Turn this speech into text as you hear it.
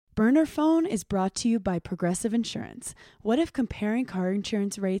Burner Phone is brought to you by Progressive Insurance. What if comparing car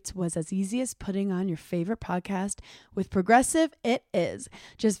insurance rates was as easy as putting on your favorite podcast? With Progressive, it is.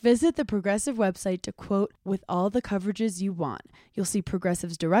 Just visit the Progressive website to quote with all the coverages you want. You'll see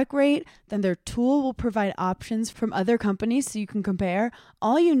Progressive's direct rate, then their tool will provide options from other companies so you can compare.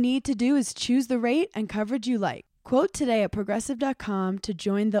 All you need to do is choose the rate and coverage you like. Quote today at Progressive.com to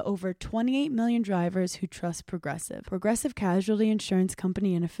join the over 28 million drivers who trust Progressive. Progressive Casualty Insurance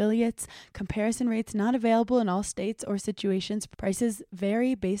Company and Affiliates. Comparison rates not available in all states or situations. Prices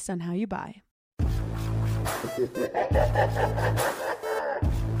vary based on how you buy.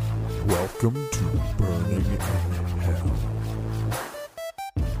 Welcome to Burning in Hell.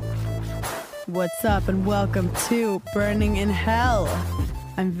 What's up and welcome to Burning in Hell.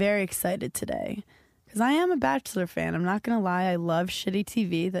 I'm very excited today. Because I am a Bachelor fan. I'm not going to lie. I love shitty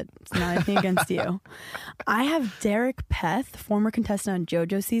TV. That's not anything against you. I have Derek Peth, former contestant on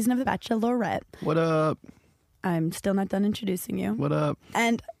JoJo's season of The Bachelorette. What up? I'm still not done introducing you. What up?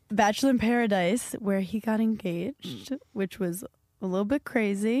 And Bachelor in Paradise, where he got engaged, which was a little bit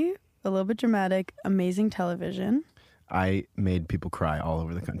crazy, a little bit dramatic, amazing television. I made people cry all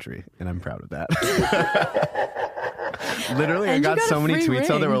over the country, and I'm proud of that. Literally, And I got so many tweets out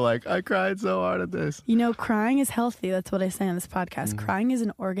ring. that were like, I cried so hard at this. You know, crying is healthy. That's what I say on this podcast. Crying is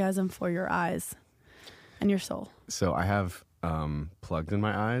an orgasm for your eyes and your soul. So I have plugs in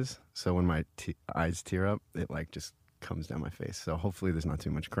my eyes, so when my eyes tear up, it like just comes down my face. So hopefully there's not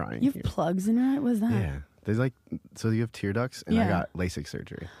too much crying. You have here. plugs in your eye? What is that? Yeah. There's like, so you have tear ducts, and I Yeah. got LASIK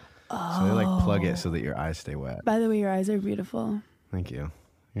surgery. So they like plug it so that your eyes stay wet. By the way, your eyes are beautiful. Thank you.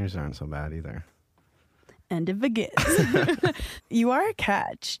 Yours aren't so bad either. And it begins. You are a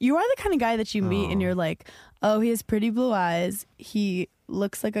catch. You are the kind of guy that you meet and you're like, oh, he has pretty blue eyes. He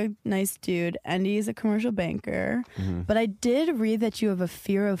looks like a nice dude and he's a commercial banker. Mm-hmm. But I did read that you have a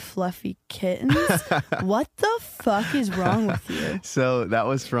fear of fluffy kittens. What the fuck is wrong with you? So that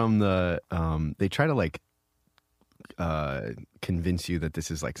was from the, they try to like convince you that this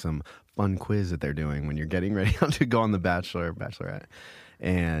is like some fun quiz that they're doing when you're getting ready to go on The Bachelor or Bachelorette.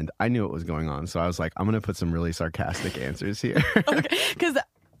 And I knew what was going on. So I was like, I'm going to put some really sarcastic answers here. Okay, because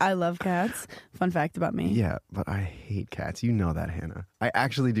I love cats. Fun fact about me. Yeah, but I hate cats. You know that, Hannah. I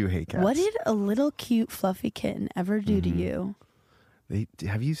actually do hate cats. What did a little cute fluffy kitten ever do to you?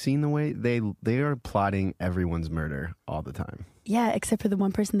 Have you seen the way they are plotting everyone's murder all the time? Yeah, except for the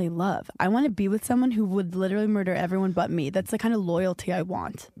one person they love. I want to be with someone who would literally murder everyone but me. That's the kind of loyalty I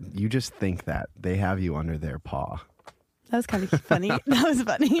want. You just think that. They have you under their paw. That was kind of funny. That was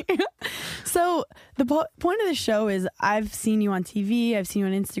funny. So the point of the show is I've seen you on TV. I've seen you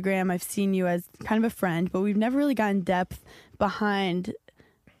on Instagram. I've seen you as kind of a friend, but we've never really gotten depth behind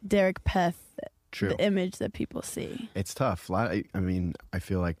Derek Peth, True. the image that people see. It's tough. I mean, I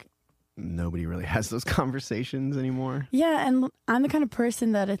feel like nobody really has those conversations anymore. Yeah, and I'm the kind of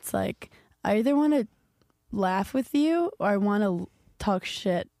person that it's like I either want to laugh with you or I want to talk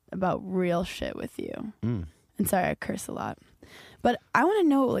shit about real shit with you. And sorry, I curse a lot. But I want to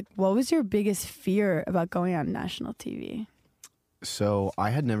know, like, what was your biggest fear about going on national TV? So I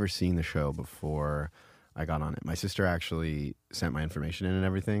had never seen the show before I got on it. My sister actually sent my information in and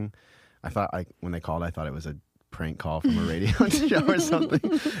everything. I thought, when they called, I thought it was a prank call from a radio show or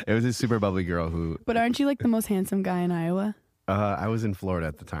something. It was a super bubbly girl who... But aren't you like the most handsome guy in Iowa? I was in Florida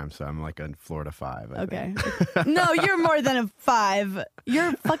at the time, so I'm like a Florida 5. I Okay. think. No, you're more than a 5.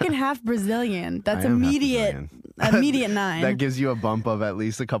 You're fucking half Brazilian. That's I am half immediate 9. That gives you a bump of at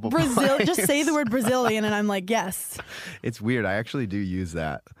least a couple Brazil. points. Just say the word Brazilian, and I'm like, yes. It's weird. I actually do use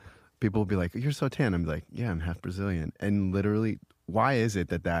that. People will be like, "You're so tan." I'm like, "Yeah, I'm half Brazilian." And literally, why is it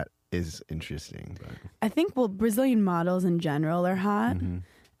that is interesting? But... I think Brazilian models in general are hot. Mm-hmm.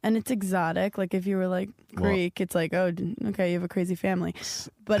 And it's exotic. Like if you were like Greek, it's like, oh, okay, you have a crazy family.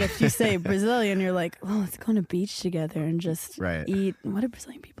 But if you say Brazilian, you're like, oh, let's go on a beach together and just eat. What do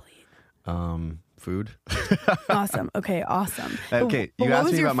Brazilian people eat? Food. Awesome. Okay, awesome. Okay, but you what asked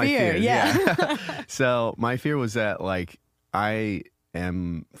was me your about my fear? fears. Yeah. So my fear was that like I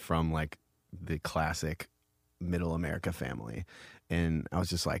am from like the classic middle America family. And I was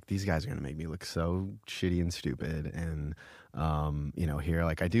just like, these guys are going to make me look so shitty and stupid. And, here,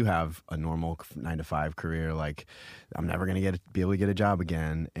 like I do have a normal 9-to-5 career. Like I'm never going to be able to get a job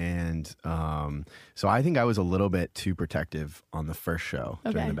again. And so I think I was a little bit too protective on the first show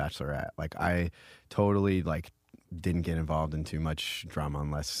during The Bachelorette. Like I totally like didn't get involved in too much drama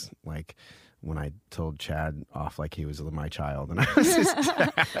unless like when I told Chad off like he was my child, and I was just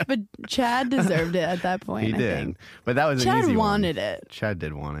But Chad deserved it at that point. he I did, think. but that was Chad an easy wanted one. it. Chad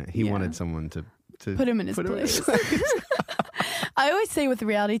did want it. He wanted someone to put him in his place. I always say with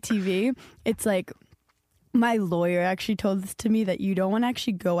reality TV, it's like, my lawyer actually told this to me, that you don't want to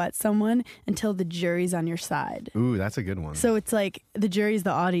actually go at someone until the jury's on your side. Ooh, that's a good one. So it's like the jury's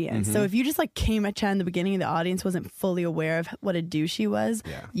the audience. So if you just like came at Chad in the beginning and the audience wasn't fully aware of what a douche he was,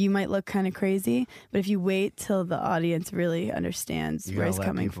 you might look kind of crazy. But if you wait till the audience really understands where he's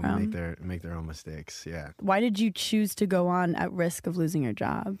coming from. Make their own mistakes. Yeah. Why did you choose to go on at risk of losing your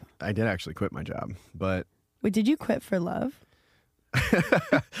job? I did actually quit my job, but... Wait, did you quit for love?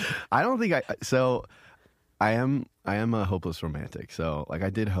 I don't think I am a hopeless romantic, so like I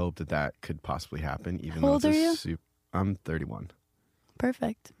did hope that could possibly happen. Even How old though are it's you? I'm 31.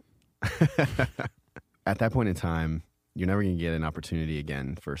 Perfect. At that point in time, you're never going to get an opportunity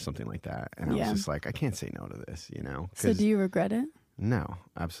again for something like that, and I was just like, I can't say no to this, you know. So do you regret it? No,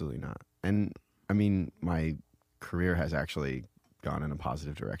 absolutely not. And I mean, my career has actually gone in a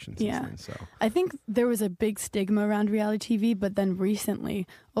positive direction since then. So I think there was a big stigma around reality TV, but then recently,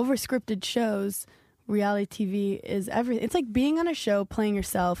 over scripted shows, reality TV is everything. It's like being on a show, playing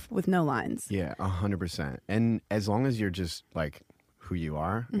yourself with no lines. Yeah, 100%. And as long as you're just like who you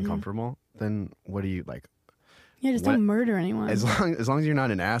are and comfortable, then what do you like? Yeah, just don't murder anyone. As long as you're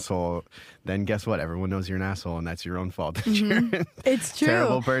not an asshole, then guess what? Everyone knows you're an asshole, and that's your own fault. That you're it's true.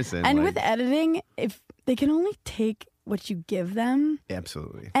 Terrible person. And with editing, if they can only take what you give them.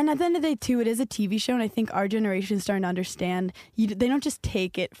 Absolutely. And at the end of the day, too, it is a TV show, and I think our generation is starting to understand they don't just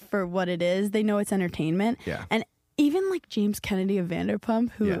take it for what it is. They know it's entertainment. Yeah. And even like James Kennedy of Vanderpump,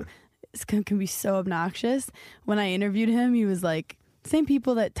 who can be so obnoxious, when I interviewed him, he was like, same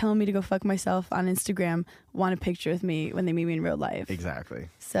people that tell me to go fuck myself on Instagram want a picture with me when they meet me in real life. Exactly.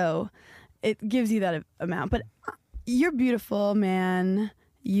 So it gives you that amount. But you're beautiful, man.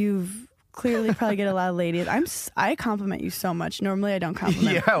 You've clearly probably get a lot of ladies. I compliment you so much. Normally I don't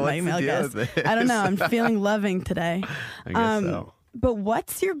compliment my male guests. I don't know. I'm feeling loving today. I guess so. But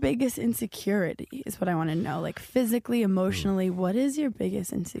what's your biggest insecurity is what I want to know. Like physically, emotionally, what is your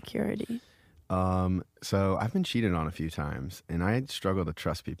biggest insecurity? So I've been cheated on a few times, and I struggle to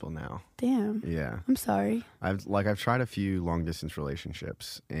trust people now. Damn. Yeah. I'm sorry. I've tried a few long distance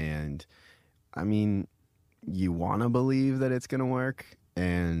relationships, and I mean, you want to believe that it's gonna work,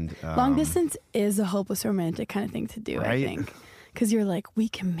 and long distance is a hopeless romantic kind of thing to do. Right? I think. Because you're like, we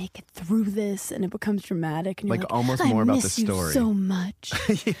can make it through this, and it becomes dramatic. And you're like almost more about the story. I miss you so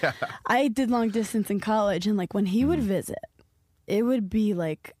much. Yeah. I did long distance in college, and like when he would visit, it would be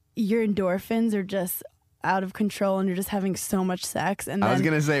like your endorphins are just out of control, and you're just having so much sex. And then I was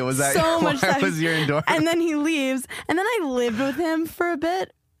gonna say, was that so much sex? Was your endorphins? And then he leaves, and then I lived with him for a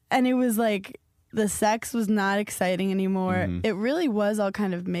bit, and it was like the sex was not exciting anymore. It really was all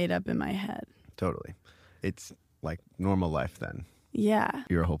kind of made up in my head. Totally, it's like normal life then. Yeah.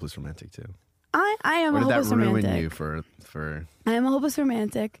 You're a hopeless romantic too. I am a hopeless romantic. Or did that ruin you for... I am a hopeless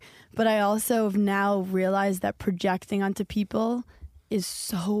romantic, but I also have now realized that projecting onto people is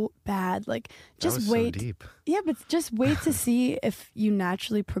so bad. Like, just that was wait. So deep. Yeah, but just wait to see if you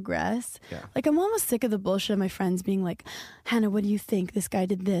naturally progress. Yeah. Like, I'm almost sick of the bullshit of my friends being like, Hannah, what do you think? This guy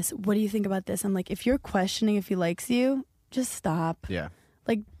did this. What do you think about this? I'm like, if you're questioning if he likes you, just stop. Yeah.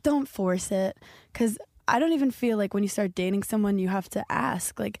 Like, don't force it. Because I don't even feel like when you start dating someone, you have to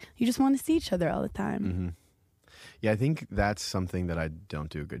ask. Like, you just want to see each other all the time. Yeah, I think that's something that I don't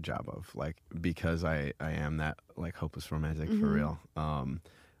do a good job of. Like, because I am that like hopeless romantic for real.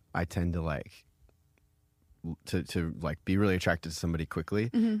 I tend to like to like be really attracted to somebody quickly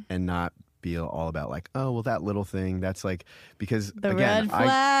and not be all about like, oh, well, that little thing. That's like, because the again, red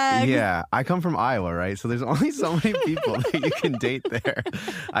flag. I come from Iowa, right? So there's only so many people that you can date there.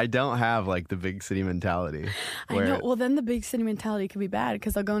 I don't have like the big city mentality. I know. Well, then the big city mentality could be bad,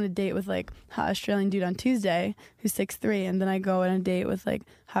 because I'll go on a date with like hot Australian dude on Tuesday who's 6'3", and then I go on a date with like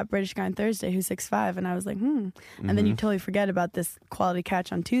hot British guy on Thursday who's 6'5", and I was like, and then you totally forget about this quality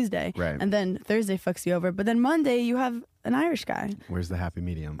catch on Tuesday, right? And then Thursday fucks you over, but then Monday you have an Irish guy. Where's the happy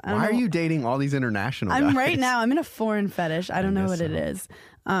medium? Why are you dating all these international guys? I'm in a foreign fetish. I don't know what it is.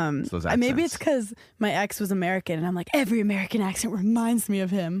 Maybe it's because my ex was American, and I'm like, every American accent reminds me of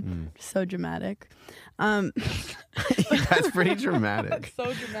him. So dramatic. That's pretty dramatic. That's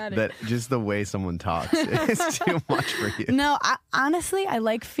so dramatic. That just the way someone talks is too much for you. No, honestly, I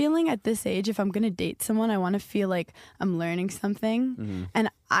like feeling at this age, if I'm going to date someone, I want to feel like I'm learning something. And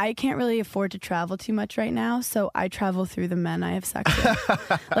I can't really afford to travel too much right now, so I travel through the men I have sex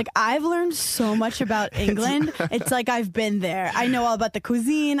with. Like, I've learned so much about England. It's like I've been there. I know all about the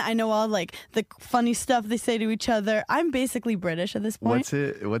cuisine. I know all like the funny stuff they say to each other. I'm basically British at this point.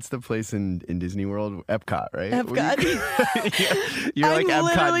 What's the place in Disney World? Epcot, right? Epcot. You're like I'm Epcot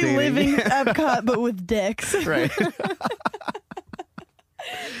literally dating. living Epcot, but with dicks. Right.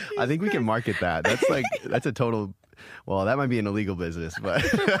 I think we can market that. That's a total. Well, that might be an illegal business, but.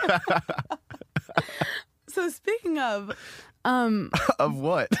 So speaking of. Of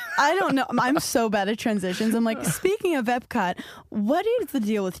what? I don't know. I'm so bad at transitions. I'm like, speaking of Epcot, what is the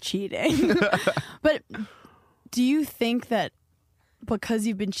deal with cheating? But do you think that because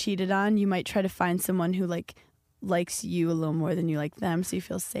you've been cheated on, you might try to find someone who likes you a little more than you like them, so you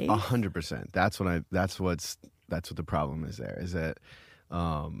feel safe? 100%. That's what the problem is. There is that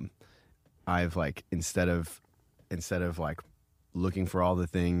I've like instead of like looking for all the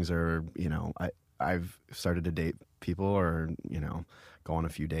things, or I've started to date people, or go on a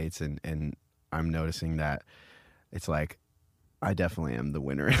few dates, and I'm noticing that it's like I definitely am the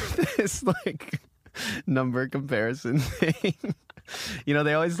winner of this like number comparison thing.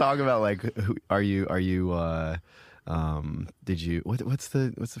 They always talk about like, who are you did you what's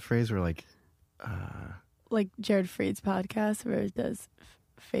the phrase where like Jared Fried's podcast where it does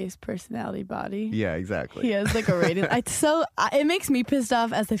face, personality, body. Yeah, exactly. He has like a rating. It makes me pissed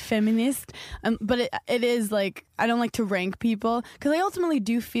off as a feminist, but it is like I don't like to rank people, because I ultimately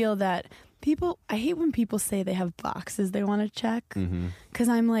do feel that I hate when people say they have boxes they want to check, because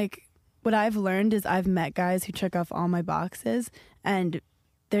I'm like, what I've learned is I've met guys who check off all my boxes, and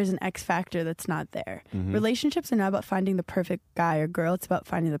there's an X factor that's not there. Relationships are not about finding the perfect guy or girl. It's about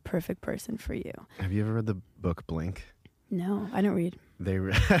finding the perfect person for you. Have you ever read the book Blink? No, I don't read.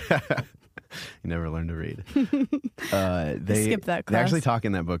 You never learned to read. They skip that class. They actually talk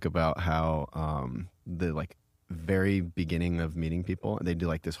in that book about how the like very beginning of meeting people, they do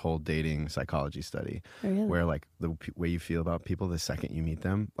like this whole dating psychology study, really? Where like the way you feel about people the second you meet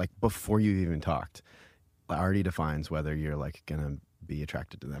them, like before you even talked, already defines whether you're like gonna be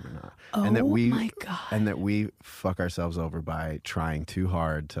attracted to them or not. My God. And that we fuck ourselves over by trying too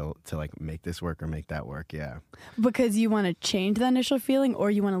hard to like make this work or make that work. Yeah. Because you want to change that initial feeling, or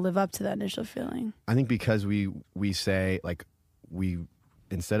you want to live up to that initial feeling? I think because we say like,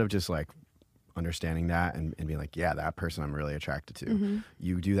 instead of just like understanding that and being like, yeah, that person I'm really attracted to,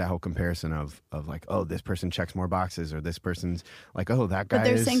 you do that whole comparison of like, oh, this person checks more boxes, or this person's like, oh, that guy But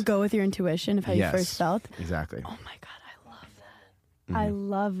they're saying go with your intuition of how you first felt. Exactly. Oh my God. I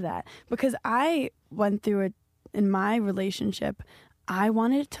love that, because I went through it in my relationship. I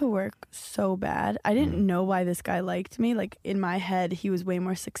wanted it to work so bad. I didn't know why this guy liked me. Like in my head, he was way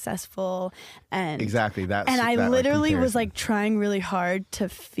more successful, and exactly that. And I that, literally was like trying really hard to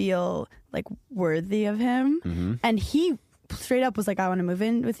feel like worthy of him, and he straight up was like, I want to move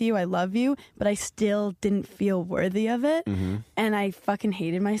in with you, I love you, but I still didn't feel worthy of it, and I fucking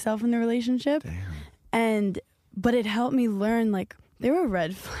hated myself in the relationship. But it helped me learn, like, there were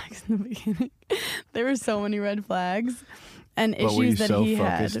red flags in the beginning. There were so many red flags and issues that he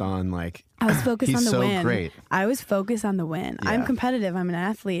had. Focused on like, I was focused on the win. He's so great. I was focused on the win. Yeah. I'm competitive. I'm an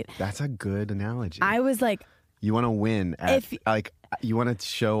athlete. That's a good analogy. I was like, you want to win you want to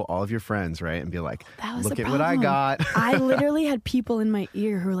show all of your friends, right? And be like, look at problem. what I got. I literally had people in my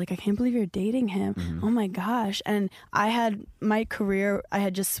ear who were like, I can't believe you're dating him. Oh my gosh. And I had my career, I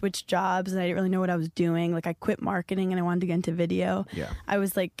had just switched jobs and I didn't really know what I was doing. Like I quit marketing and I wanted to get into video. Yeah. I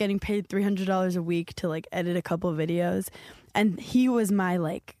was like getting paid $300 a week to like edit a couple of videos. And he was my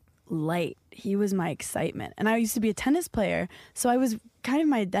like light. He was my excitement. And I used to be a tennis player. So I was kind of,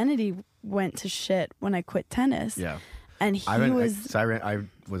 my identity went to shit when I quit tennis. Yeah. And I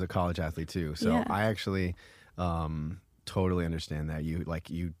was a college athlete too, so yeah. I actually totally understand that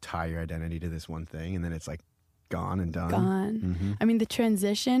you tie your identity to this one thing, and then it's like gone and done. I mean, the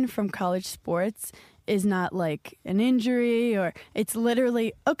transition from college sports is not like an injury, or it's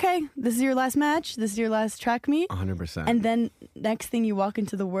literally, okay, this is your last match, this is your last track meet. 100%. And then next thing you walk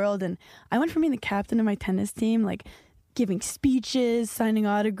into the world, and I went from being the captain of my tennis team, like giving speeches, signing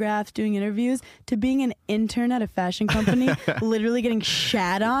autographs, doing interviews, to being an intern at a fashion company, literally getting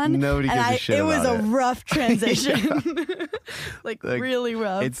shat on. Nobody gives a shit about it. It was a rough transition. like really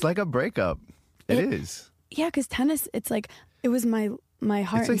rough. It's like a breakup. It is. Yeah, because tennis, it's like, it was my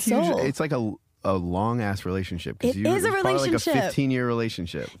heart and soul. It's like a long ass relationship. It is a relationship. Like a 15-year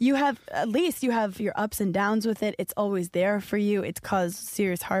relationship. You have your ups and downs with it. It's always there for you. It's caused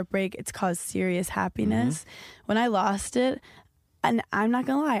serious heartbreak. It's caused serious happiness. When I lost it, and I'm not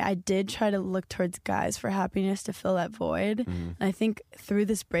gonna lie, I did try to look towards guys for happiness to fill that void. And I think through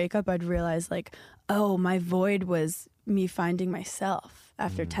this breakup, I'd realize like, oh, my void was me finding myself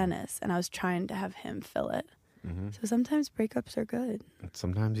after tennis, and I was trying to have him fill it. So sometimes breakups are good.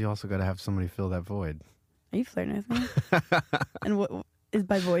 Sometimes you also got to have somebody fill that void. Are you flirting with me? And what is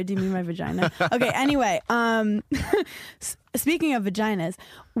by void? Do you mean my vagina? Okay. Anyway, speaking of vaginas,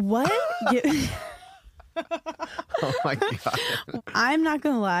 what? Oh my God. I'm not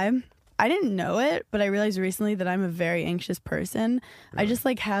gonna lie. I didn't know it, but I realized recently that I'm a very anxious person. I just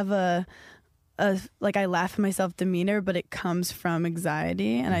like have a like I laugh at myself demeanor, but it comes from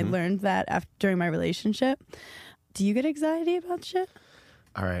anxiety, and I learned that during my relationship. Do you get anxiety about shit?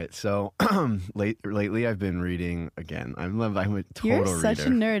 All right, so lately I've been reading again. I'm a total You're reader. such a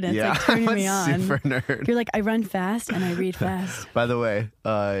nerd. And it's like turning I'm me on. Super nerd. You're like, I run fast and I read fast. By the way,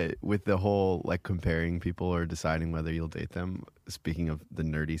 with the whole like comparing people or deciding whether you'll date them, speaking of the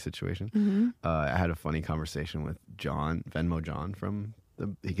nerdy situation, I had a funny conversation with Venmo John from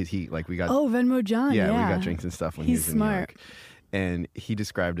because he like we got Venmo John. Yeah, we got drinks and stuff when he was in New smart. York, and he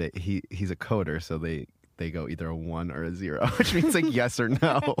described it. He's a coder, so they go either a 1 or a 0, which means like yes or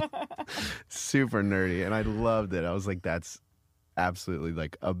no. Super nerdy, and I loved it. I was like, that's absolutely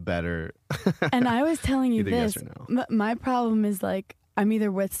like a better. And I was telling you either this. yes or no. My problem is like I'm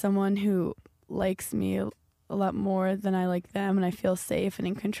either with someone who likes me a lot more than I like them, and I feel safe and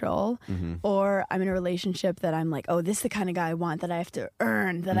in control, or I'm in a relationship that I'm like, oh, this is the kind of guy I want, that I have to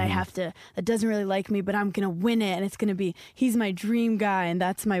earn, that I have to, that doesn't really like me, but I'm gonna win it, and it's gonna be, he's my dream guy, and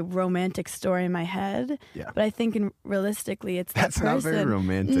that's my romantic story in my head. Yeah. But I think realistically, it's that That's person. not very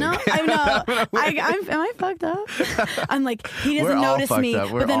romantic. No, I know. Am I fucked up? I'm like, he doesn't We're all notice fucked me,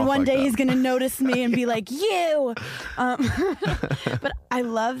 up. We're but then all one fucked day up. he's gonna notice me and be like, you. But I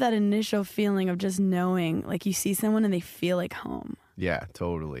love that initial feeling of just knowing, like you see someone and they feel like home. Yeah,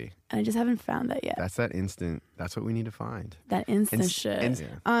 totally. And I just haven't found that yet. That's that instant. That's what we need to find. That instant shit.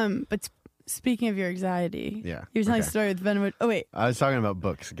 But speaking of your anxiety, Yeah, you were telling okay. a story with Ben. Oh wait. I was talking about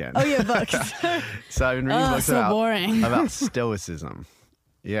books again. Oh yeah, books. So I've been reading books so boring. about Stoicism.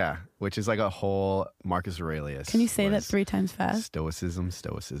 Yeah, which is like a whole Marcus Aurelius. Can you say that 3 times fast? Stoicism.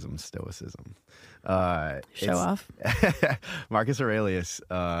 Show off. Marcus Aurelius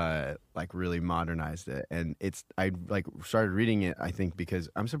like really modernized it, and I like started reading it, I think, because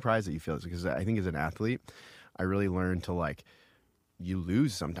I'm surprised that you feel this, because I think as an athlete I really learned to like, you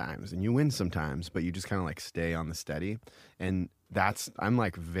lose sometimes and you win sometimes, but you just kind of like stay on the steady, and I'm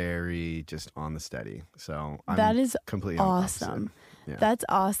like very just on the steady, so that is completely awesome. Yeah. That's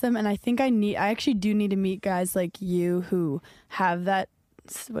awesome. And I think I actually do need to meet guys like you who have that,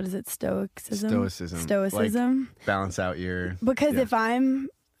 what is it, stoicism, like, balance out your, because if I'm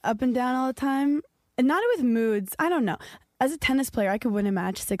up and down all the time, and not with moods, I don't know, as a tennis player I could win a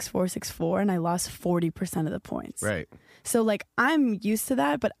match 6-4 and I lost 40% of the points, right? So like I'm used to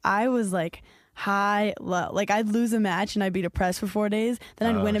that, but I was like high low, like I'd lose a match and I'd be depressed for 4 days,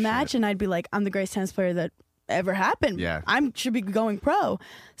 then I'd win a match and I'd be like, I'm the greatest tennis player that ever happened. Yeah. I should be going pro.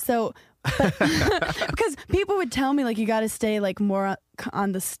 So because people would tell me like you got to stay like more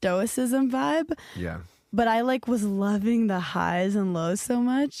on the stoicism vibe. Yeah. But I like was loving the highs and lows so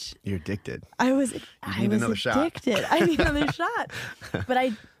much. You're addicted. I was another shot. addicted. I need another shot. But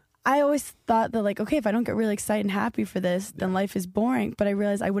I always thought that like, okay, if I don't get really excited and happy for this, then life is boring. But I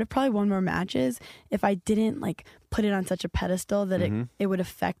realized I would have probably won more matches if I didn't like put it on such a pedestal that it would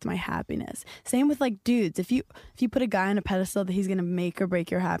affect my happiness. Same with like dudes. If you put a guy on a pedestal that he's gonna make or break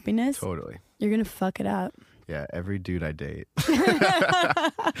your happiness, Totally. you're gonna fuck it up. Yeah, every dude I date.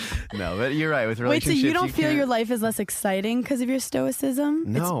 No, but you're right. With Wait, relationships, so you don't feel can't- your life is less exciting because of your stoicism?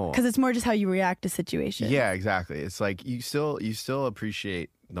 No. Because it's more just how you react to situations. Yeah, exactly. It's like you still appreciate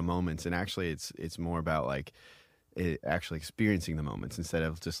the moments, and actually it's more about like actually experiencing the moments instead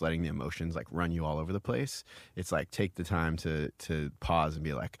of just letting the emotions like run you all over the place. It's like take the time to pause and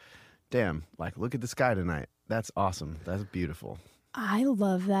be like, damn, like look at the sky tonight. That's awesome. That's beautiful. I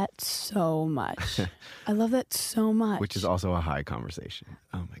love that so much. I love that so much. Which is also a high conversation.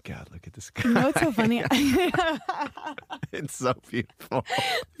 Oh my God, look at the sky. You know what's so funny? It's so beautiful.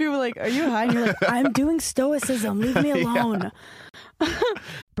 People are like, are you high? And you're like, I'm doing stoicism. Leave me alone.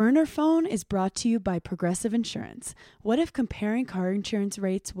 Burner Phone is brought to you by Progressive Insurance. What if comparing car insurance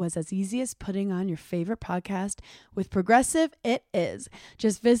rates was as easy as putting on your favorite podcast? With Progressive, it is.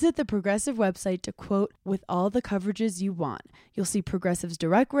 Just visit the Progressive website to quote with all the coverages you want. You'll see Progressive's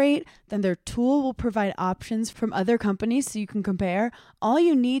direct rate, then their tool will provide options from other companies so you can compare. All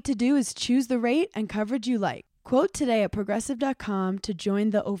you need to do is choose the rate and coverage you like. Quote today at Progressive.com to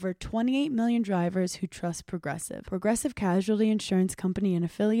join the over 28 million drivers who trust Progressive. Progressive Casualty Insurance Company and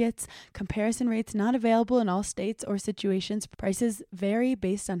Affiliates. Comparison rates not available in all states or situations. Prices vary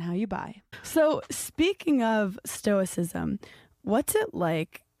based on how you buy. So speaking of stoicism, what's it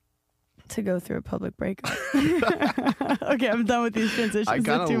like to go through a public breakup? Okay, I'm done with these transitions. I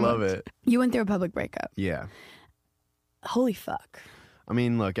kind of love it. You went through a public breakup. Yeah. Holy fuck. I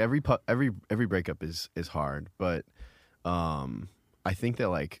mean, look, every breakup is hard, but I think that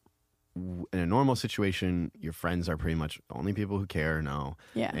like in a normal situation, your friends are pretty much the only people who care or know.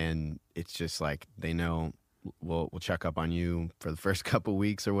 Yeah. And it's just like they know we'll check up on you for the first couple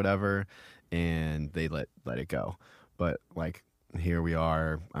weeks or whatever, and they let it go. But like here we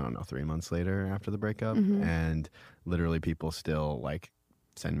are, I don't know, 3 months later after the breakup, and literally people still like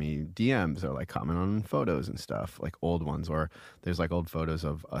send me DMs or like comment on photos and stuff, like old ones, or there's like old photos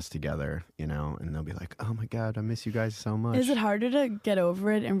of us together, you know, and they'll be like, oh my God, I miss you guys so much. Is it harder to get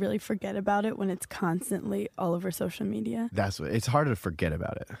over it and really forget about it when it's constantly all over social media? It's harder to forget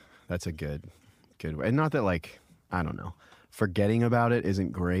about it. That's a good way. And not that like, I don't know, forgetting about it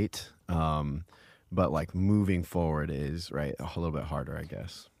isn't great, but like moving forward is right a little bit harder, I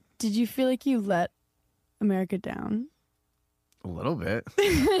guess. Did you feel like you let America down? A little bit,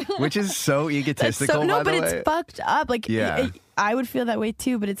 which is so egotistical. No, by but the way. It's fucked up. Like, yeah. I would feel that way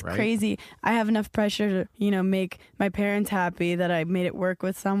too, but it's crazy. I have enough pressure to, make my parents happy that I made it work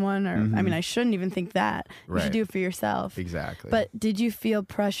with someone, or I mean, I shouldn't even think that. You should do it for yourself. Exactly. But did you feel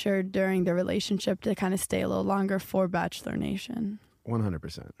pressure during the relationship to kind of stay a little longer for Bachelor Nation?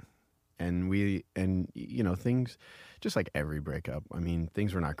 100%. And things, just like every breakup, I mean,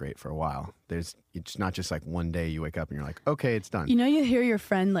 things were not great for a while. It's not just like one day you wake up and you're like, okay, it's done. You hear your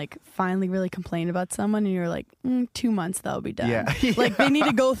friend like finally really complain about someone and you're like, 2 months that'll be done. Yeah. Like they need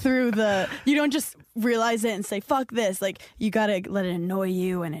to go through you don't just realize it and say, fuck this. Like you got to let it annoy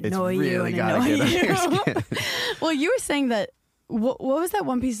you and annoy you and annoy you. Well, you were saying that, what was that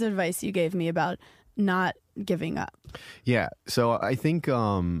one piece of advice you gave me about not giving up? Yeah. So I think,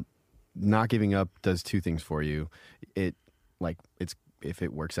 not giving up does two things for you. If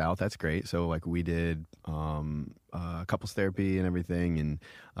it works out, that's great. So like we did couples therapy and everything,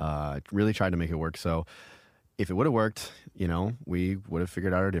 and really tried to make it work. So if it would have worked, we would have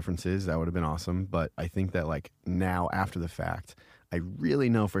figured out our differences. That would have been awesome. But I think that like now after the fact, I really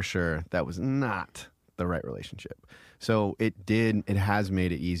know for sure that was not the right relationship. So it has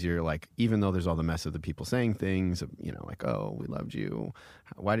made it easier, like even though there's all the mess of the people saying things, like, oh, we loved you,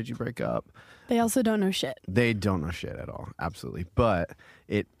 why did you break up? They also don't know shit. They don't know shit at all, absolutely. But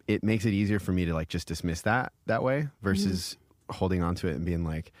it makes it easier for me to like just dismiss that way versus holding on to it and being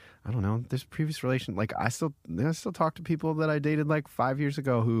like, I don't know, there's previous relation. Like I still talk to people that I dated like 5 years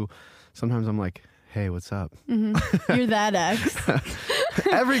ago who sometimes I'm like, hey, what's up? You're that ex.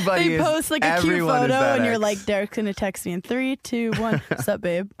 Everybody they post like a cute photo and you're like, Derek's gonna text me in 3, 2, 1. What's up,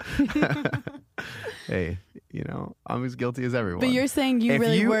 babe? Hey, I'm as guilty as everyone. But you're saying you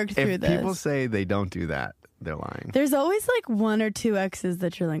really worked through this. If people say they don't do that, they're lying. There's always like 1 or 2 exes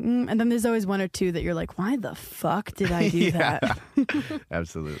that you're like, and then there's always 1 or 2 that you're like, why the fuck did I do that?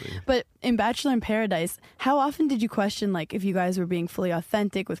 Absolutely. But in Bachelor in Paradise, how often did you question like if you guys were being fully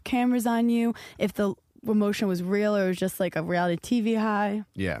authentic with cameras on you, if the emotion was real or it was just like a reality TV high?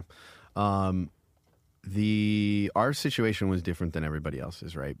 Yeah. Our situation was different than everybody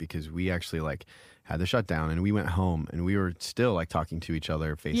else's, right? Because we actually like had the shutdown and we went home and we were still like talking to each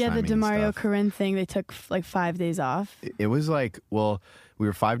other, FaceTiming. Yeah, the DeMario Corinne thing, they took like 5 days off. It was like, well, we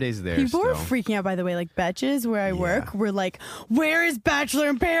were 5 days there. People were freaking out, by the way. Like Betches, where I work, were like, where is Bachelor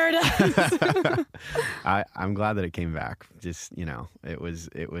in Paradise? I'm glad that it came back. Just, it was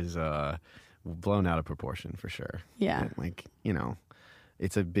blown out of proportion for sure. Yeah. And, like,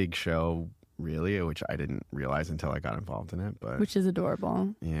 it's a big show, really, which I didn't realize until I got involved in it. But which is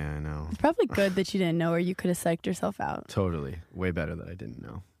adorable. Yeah, I know. It's probably good that you didn't know, or you could have psyched yourself out. Totally. Way better that I didn't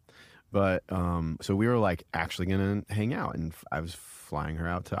know. But so we were like actually gonna hang out, and I was flying her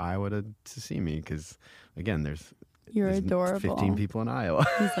out to Iowa to see me because, again, there's adorable. 15 people in Iowa.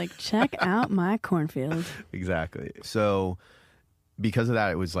 He's like, check out my cornfield. Exactly. So because of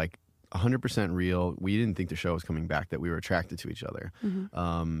that, it was like 100% real. We didn't think the show was coming back, that we were attracted to each other.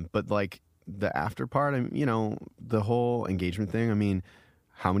 But like the after part, the whole engagement thing, I mean,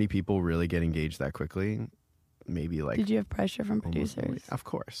 how many people really get engaged that quickly? Maybe like... Did you have pressure from producers? Of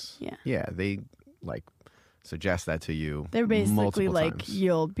course. Yeah. Yeah, they like suggest that to you. They're basically like, times.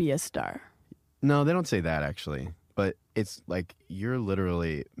 You'll be a star. No, they don't say that actually. But it's like you're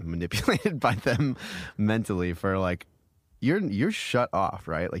literally manipulated by them mentally for like, you're shut off,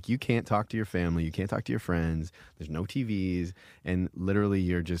 right? Like you can't talk to your family, you can't talk to your friends, there's no TVs, and literally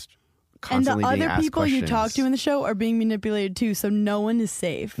you're just constantly being asked questions. And the other people you talk to in the show are being manipulated too, so no one is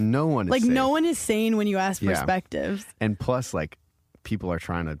safe. No one is safe. No one is sane when you ask perspectives. And plus, like, people are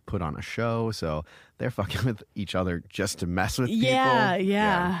trying to put on a show, so they're fucking with each other just to mess with people.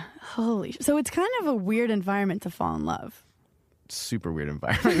 Yeah. Holy. So it's kind of a weird environment to fall in love. super weird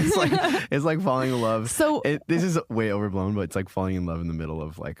environment. It's like falling in love. So This is way overblown, but it's like falling in love in the middle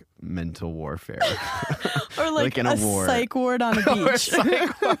of like mental warfare. or like in a war. psych ward on a Or beach.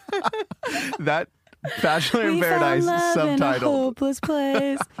 That Bachelor in We Paradise found love in a subtitled. hopeless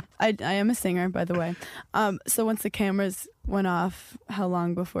place. I am a singer, by the way. So once the cameras went off, how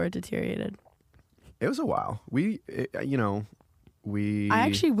long before it deteriorated? It was a while. We I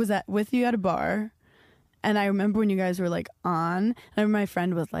actually was with you at a bar, and I remember when you guys were like on. And I remember my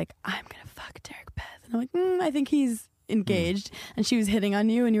friend was like, "I'm gonna fuck Derek Peth," and I'm like, "I think he's engaged." And she was hitting on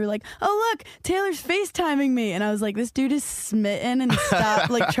you, and you were like, "Oh look, Taylor's FaceTiming me," and I was like, "This dude is smitten," and stop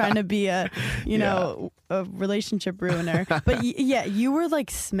like trying to be a relationship ruiner. But yeah, you were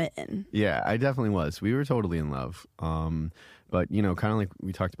like smitten. Yeah, I definitely was. We were totally in love. But kind of like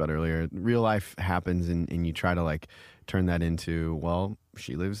we talked about earlier, real life happens, and you try to like turn that into, well,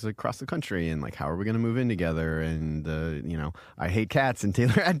 she lives across the country, and like, how are we going to move in together? And I hate cats, and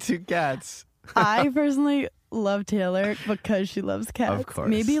Taylor had 2 cats. I personally love Taylor because she loves cats. Of course.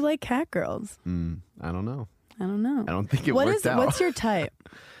 Maybe like cat girls. I don't know. I don't know. I don't think it worked out. What's your type?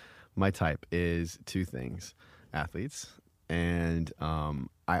 My type is 2 things: athletes, and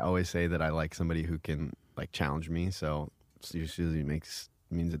I always say that I like somebody who can like challenge me. So usually means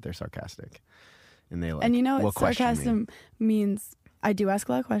that they're sarcastic, and they like. And will question me. sarcasm means. I do ask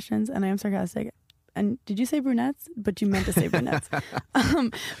a lot of questions, and I am sarcastic. And did you say brunettes? But you meant to say brunettes.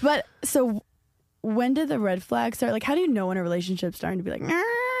 But so, when did the red flags start? Like, how do you know when a relationship's starting to be like?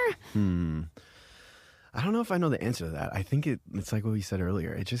 I don't know if I know the answer to that. I think it's like what we said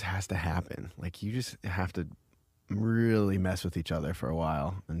earlier. It just has to happen. Like, you just have to really mess with each other for a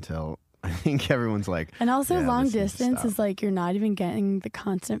while until I think everyone's like. And also, yeah, long this needs to distance stop. is like you're not even getting the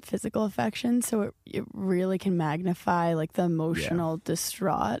constant physical affection, so it really can magnify like the emotional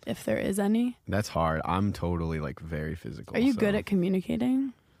distraught if there is any. That's hard. I'm totally like very physical. Are you so good at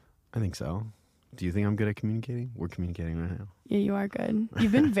communicating? I think so. Do you think I'm good at communicating? We're communicating right now. Yeah, you are good.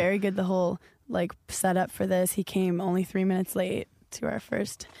 You've been very good the whole like setup for this. He came only 3 minutes late to our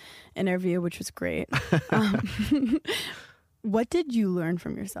first interview, which was great. What did you learn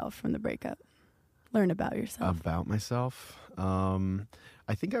from yourself from the breakup? Learn about yourself. About myself?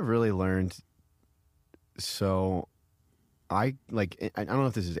 I think I've really learned. So I don't know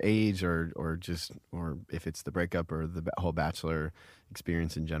if this is age or if it's the breakup or the whole Bachelor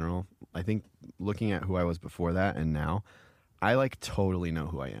experience in general. I think looking at who I was before that and now, I like totally know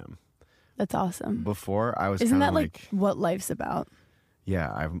who I am. That's awesome. Before I was Isn't kinda that like what life's about?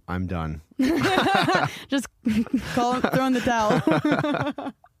 Yeah, I'm done. Just throw in the towel.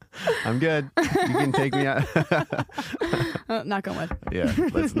 I'm good. You can take me out. Knock on wood. Yeah,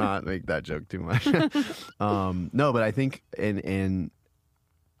 let's not make that joke too much. No, but I think and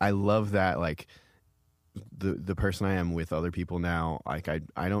I love that, like the person I am with other people now. Like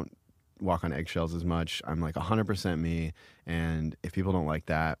I don't walk on eggshells as much. I'm like 100% me, and if people don't like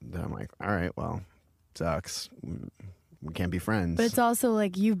that, then I'm like, all right, well, sucks. We can't be friends. But it's also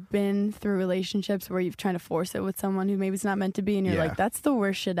like you've been through relationships where you've tried to force it with someone who maybe it's not meant to be, and you're like, that's the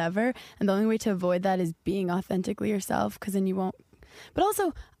worst shit ever. And the only way to avoid that is being authentically yourself, because then you won't. But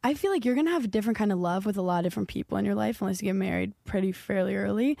also, I feel like you're going to have a different kind of love with a lot of different people in your life unless you get married fairly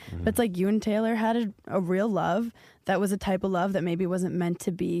early. Mm-hmm. But it's like you and Taylor had a real love that was a type of love that maybe wasn't meant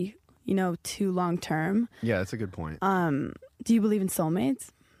to be, too long term. Yeah, that's a good point. Do you believe in soulmates?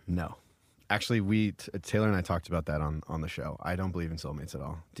 No. Actually, Taylor and I talked about that on the show. I don't believe in soulmates at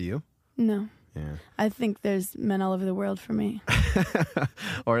all. Do you? No. Yeah. I think there's men all over the world for me.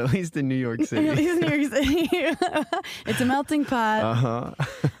 Or at least in New York City. At least in New York City. It's a melting pot. Uh-huh.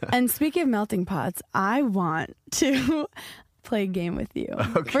 And speaking of melting pots, I want to play a game with you.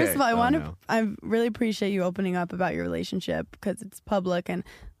 Okay. First of all, I really appreciate you opening up about your relationship because it's public and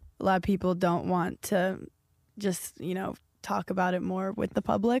a lot of people don't want to just, talk about it more with the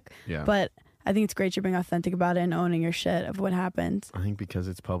public. Yeah. But I think it's great you're being authentic about it and owning your shit of what happened. I think because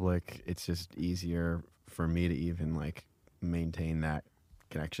it's public, it's just easier for me to even like maintain that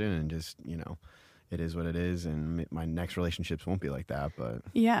connection and just, it is what it is. And my next relationships won't be like that, but.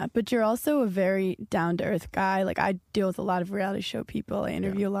 Yeah, but you're also a very down-to-earth guy. Like, I deal with a lot of reality show people. I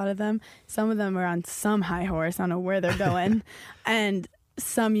interview a lot of them. Some of them are on some high horse. I don't know where they're going. And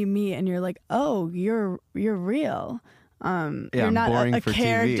some you meet and you're like, oh, you're real. You're not boring a for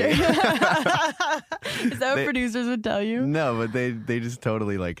character. TV. Is that what producers would tell you? No, but they just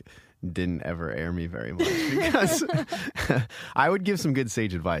totally like didn't ever air me very much because I would give some good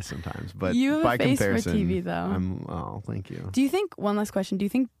sage advice sometimes, but you have by a face comparison, for TV though. Oh, thank you. Do you think, one last question, do you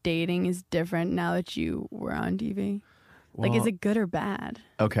think dating is different now that you were on TV? Like, Well, is it good or bad?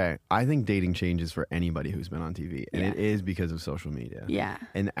 Okay, I think dating changes for anybody who's been on TV, and it is because of social media. Yeah.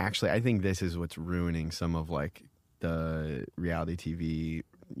 And actually, I think this is what's ruining some of like the reality TV,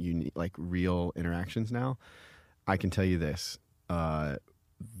 like real interactions now. I can tell you this: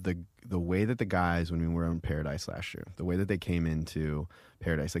 the way that the guys, when we were on Paradise last year, the way that they came into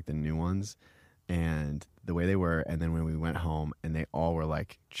Paradise, like the new ones, and the way they were, and then when we went home, and they all were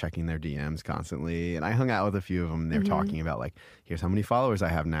like checking their DMs constantly, and I hung out with a few of them, and they were talking about like, here's how many followers I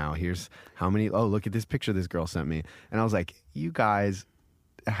have now, here's how many, oh, look at this picture this girl sent me, and I was like, you guys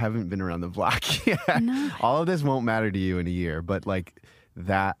haven't been around the block yet. No. All of this won't matter to you in a year, but like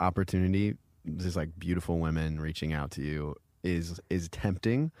that opportunity, just like beautiful women reaching out to you is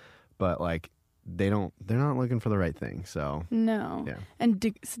tempting, but like they're not looking for the right thing. So No. yeah. And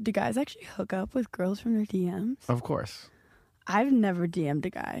do guys actually hook up with girls from their DMs? Of course. I've never DM'd a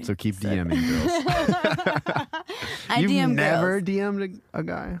guy. So keep DMing girls. I You've DM never girls. DM'd a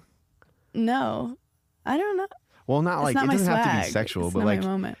guy? No. I don't know. Well, not It's like not it my doesn't have to be swag. sexual, It's but not like my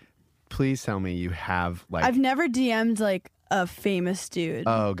moment. please tell me you have like I've never DM'd like a famous dude.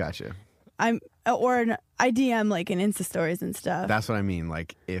 Oh, gotcha. I DM like in Insta stories and stuff. That's what I mean.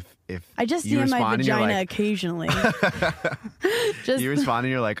 Like if I just you DM my respond and you're vagina like, occasionally. Just you respond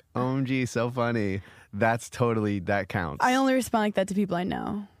and you're like, OMG, so funny. That counts. I only respond like that to people I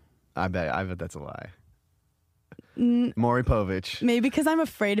know. I bet that's a lie. Maury Povich. Maybe because I'm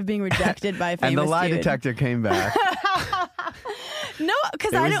afraid of being rejected by a famous And the lie dude. detector came back. No,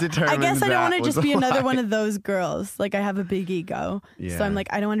 because It I was don't. I determined guess I don't that want to was just a be another lie. one of those girls. Like I have a big ego, so Yeah. I'm like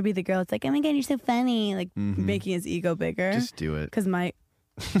I don't want to be the girl. It's like, oh my god, you're so funny. Like making his ego bigger. Just do it. Because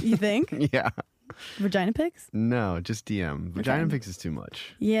you think Yeah. vagina pics? No, just DM. Vagina pics is too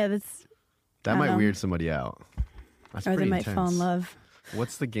much. Yeah, that's. That I might don't know. weird somebody out. That's Or they pretty might fall in intense. love.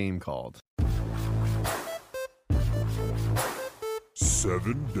 What's the game called?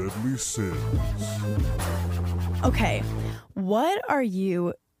 7 Deadly Sins. Okay, what are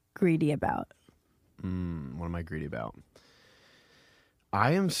you greedy about? What am I greedy about?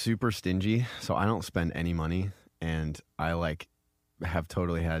 I am super stingy, so I don't spend any money, and I like have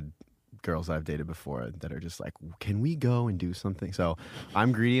totally had girls I've dated before that are just like, can we go and do something? So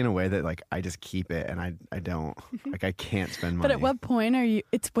I'm greedy in a way that like I just keep it, and I don't like I can't spend money. But at what point are you?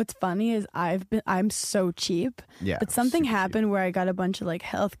 It's what's funny is I'm so cheap. Yeah, But something super cheap. happened where I got a bunch of like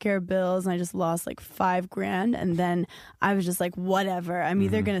healthcare bills and I just lost like $5,000, and then I was just like, whatever. I'm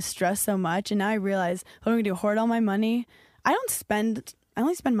either gonna stress so much, and now I realize what I'm gonna do: hoard all my money. I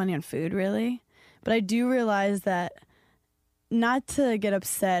only spend money on food really, but I do realize that. Not to get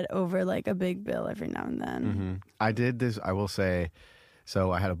upset over like a big bill every now and then. I did this. I will say.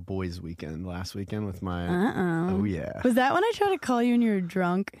 So I had a boys' weekend last weekend with my. Oh yeah. Was that when I tried to call you and you were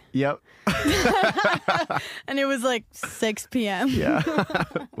drunk? Yep. And it was like 6 p.m. Yeah.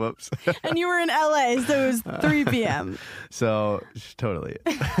 Whoops. And you were in LA, so it was 3 p.m. So totally.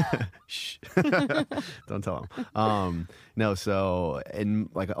 Shh. Don't tell them. No. So and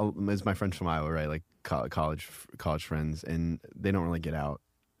like it's my friends from Iowa, right? Like college friends, and they don't really get out,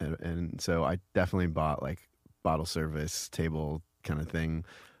 and so I definitely bought like bottle service table kind of thing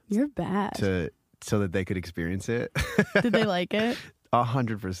You're bad. so that they could experience it. Did they like it?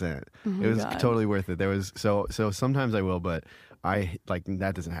 100%. my It was God. totally worth it. There was so sometimes I will, but I like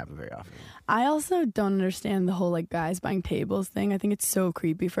that doesn't happen very often. I also don't understand the whole like guys buying tables thing. I think it's so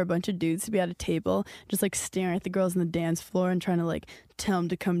creepy for a bunch of dudes to be at a table just like staring at the girls on the dance floor and trying to like tell them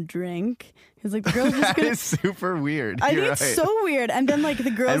to come drink. Because like the girls just That gonna. is super weird. I think You're it's right. so weird. And then like the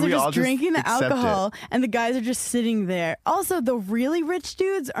girls And are we all just just drinking the accept it. alcohol and the guys are just sitting there. Also, the really rich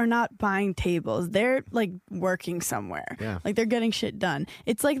dudes are not buying tables. They're like working somewhere. Yeah. Like they're getting shit done.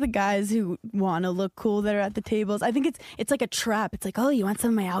 It's like the guys who want to look cool that are at the tables. I think it's like a trap. It's like, oh, you want some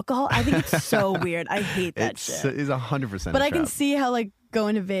of my alcohol? I think it's so weird. I hate that shit. It's 100%. But a I can trap. see how like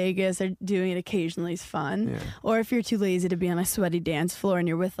going to Vegas or doing it occasionally is fun. Yeah. Or if you're too lazy to be on a sweaty dance floor and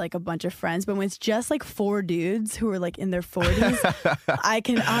you're with like a bunch of friends, but when it's just like 4 dudes who are like in their 40s,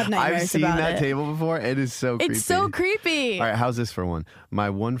 I'll have nightmares I've seen about that it. table before. It is so creepy. It's so creepy. All right, how's this for one? My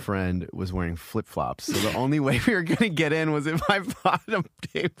one friend was wearing flip-flops, so the only way we were going to get in was if I bought a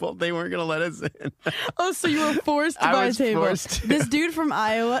table. They weren't going to let us in. Oh, so you were forced to I buy a was table. forced to. This dude from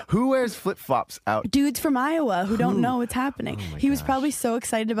Iowa. Who wears flip-flops out? Dudes from Iowa who don't know what's happening. Oh my He was gosh. probably so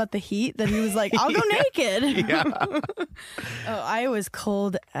excited about the heat that he was like, I'll go naked. Yeah. Oh, Iowa's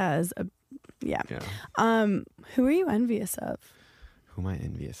cold as a. Yeah. Yeah. Who are you envious of? Who am I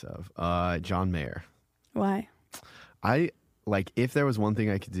envious of? John Mayer. Why? I like if there was one thing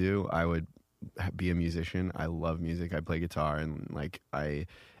I could do, I would be a musician. I love music. I play guitar and like I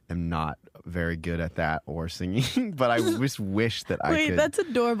am not very good at that or singing, but I just wish that I could. Wait, that's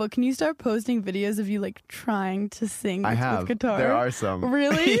adorable. Can you start posting videos of you like trying to sing I have. with guitar? There are some.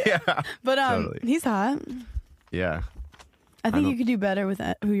 Really? Yeah. But totally. he's hot. Yeah. I think you could do better with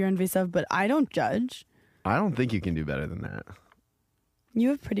who you're envious of, but I don't judge. I don't think you can do better than that. You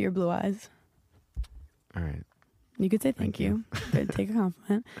have prettier blue eyes. All right. You could say thank you. Good, take a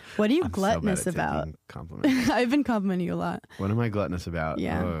compliment. What are you I'm gluttonous so bad at about? taking compliments. I've been complimenting you a lot. What am I gluttonous about?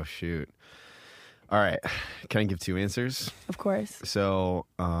 Yeah. Oh, shoot. All right. Can I give 2 answers? Of course. So,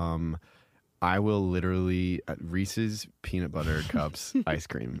 I will literally Reese's peanut butter cups ice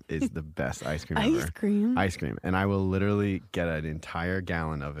cream is the best ice cream ever. Ice cream, and I will literally get an entire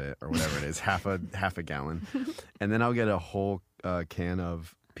gallon of it or whatever it is, half a gallon, and then I'll get a whole can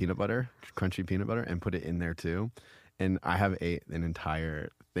of peanut butter, crunchy peanut butter, and put it in there too. And I have ate an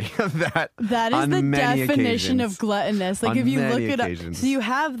entire thing of that. That is the definition of gluttonous. Like On if you look many it up, occasions. so you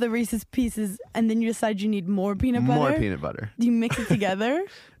have the Reese's Pieces, and then you decide you need more peanut butter. More peanut butter. Do you mix it together?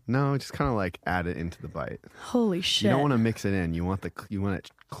 No, just kind of like add it into the bite. Holy shit! You don't want to mix it in. You want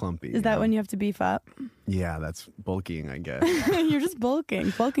it clumpy. Is that when you have to beef up? Yeah, that's bulking, I guess. You're just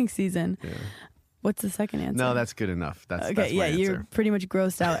bulking season. Yeah. What's the second answer? No, that's good enough. That's okay. that's my answer. You're pretty much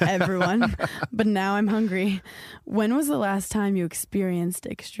grossed out everyone, but now I'm hungry. When was the last time you experienced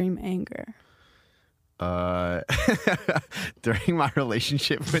extreme anger? During my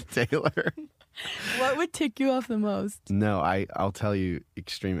relationship with Taylor. What would tick you off the most? No, I'll tell you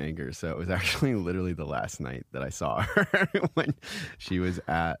extreme anger. So it was actually literally the last night that I saw her when she was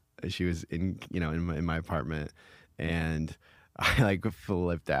in in my apartment, and I like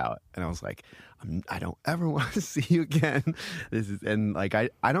flipped out, and I was like, I don't ever want to see you again. And like I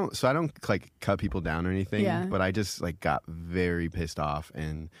don't like cut people down or anything, Yeah. but I just like got very pissed off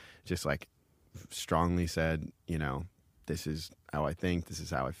and just like strongly said, this is how I think, this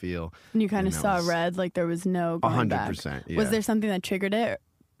is how I feel. And you kind of that saw was red, like there was no going back. 100%. Yeah. Was there something that triggered it?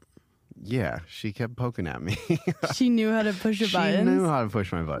 Yeah, she kept poking at me. She knew how to push your buttons? She knew how to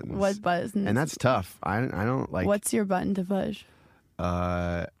push my buttons. What buttons? And that's tough. I don't like. What's your button to push?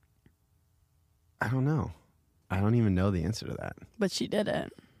 I don't know. I don't even know the answer to that. But she did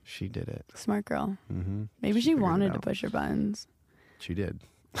it. She did it. Smart girl. Mm-hmm. Maybe she figured it wanted to out. push your buttons. She did.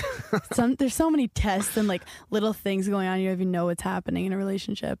 There's so many tests and like little things going on. You don't even know what's happening in a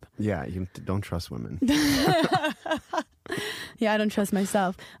relationship. Yeah, you don't trust women. Yeah, I don't trust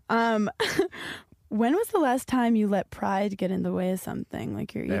myself. When was the last time you let pride get in the way of something,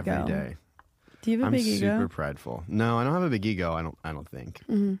 like your ego? Every day. Do you have a I'm big ego? super prideful. No, I don't have a big ego. I don't think.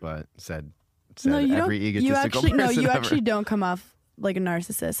 Mm-hmm. But said No, you every don't. egotistical You person ever. actually don't come off like a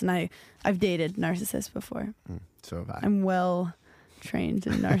narcissist, and I've dated narcissists before. So have I. I'm well trained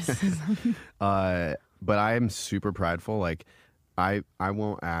in narcissism. But I am super prideful. Like, I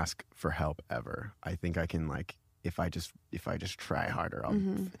won't ask for help ever. I think I can, like, if I just try harder,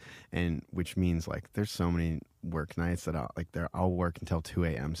 and which means like there's so many work nights that I'll work until 2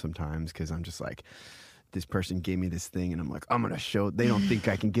 a.m. sometimes because I'm just like, this person gave me this thing and I'm like, I'm gonna show. They don't think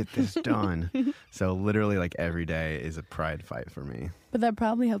I can get this done. So literally, like every day is a pride fight for me. But that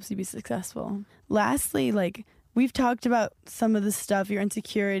probably helps you be successful. Lastly, like we've talked about some of the stuff, your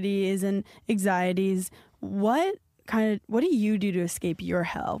insecurities and anxieties. What do you do to escape your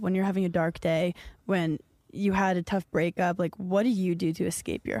hell when you're having a dark day, when you had a tough breakup? Like, what do you do to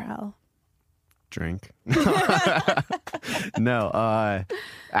escape your hell? Drink. No, I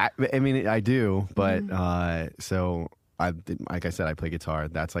mean I do, but so like I said, I play guitar.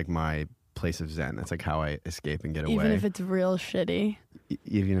 That's like my place of zen. That's like how I escape and get away. Even if it's real shitty.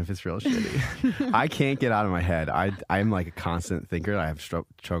 Even if it's real shitty. I can't get out of my head. I'm like a constant thinker. I have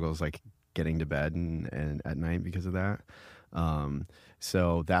struggles like getting to bed and at night because of that.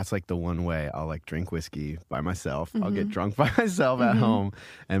 So that's like the one way I'll like drink whiskey by myself. I'll get drunk by myself at home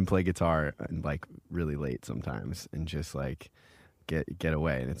and play guitar and like really late sometimes and just like get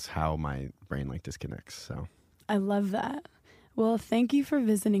away. And it's how my brain like disconnects. So I love that. Well, thank you for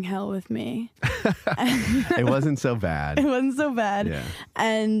visiting hell with me. It wasn't so bad. It wasn't so bad. Yeah.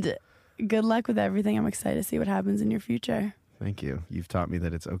 And good luck with everything. I'm excited to see what happens in your future. Thank you. You've taught me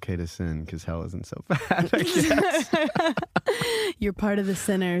that it's okay to sin because hell isn't so bad, I guess. You're part of the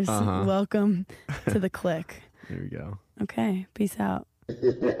sinners. Welcome to the clique. There we go. Okay. Peace out.